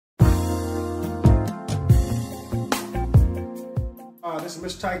This is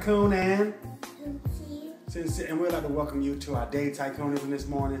Mr. Tycoon and Sincere, and we'd like to welcome you to our day Tycoon-Ism this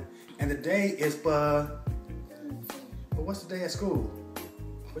morning. And the day is but what's the day at school?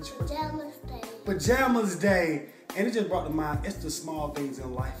 Pajamas Day. Pajamas Day. And it just brought to mind, it's the small things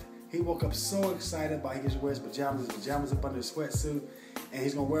in life. He woke up so excited by he gets to wear his pajamas up under his sweatsuit, and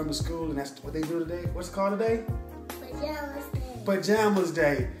he's gonna wear them to school, and that's what they do today. What's it called today? Pajamas Day. Pajamas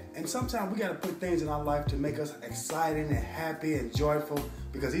Day. And sometimes we gotta put things in our life to make us excited and happy and joyful,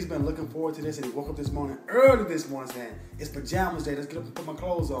 because he's been looking forward to this, and he woke up this morning, early this morning, saying, it's Pajamas Day, let's get up and put my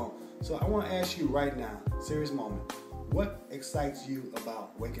clothes on. So I wanna ask you right now, serious moment, what excites you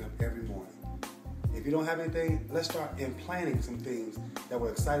about waking up every morning? If you don't have anything, let's start implanting some things that will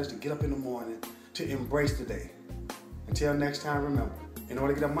excite us to get up in the morning, to embrace the day. Until next time, remember, in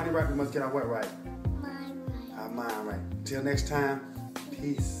order to get our money right, we must get our what right? Mind right. Our mind right. Until next time,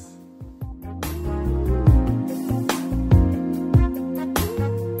 peace.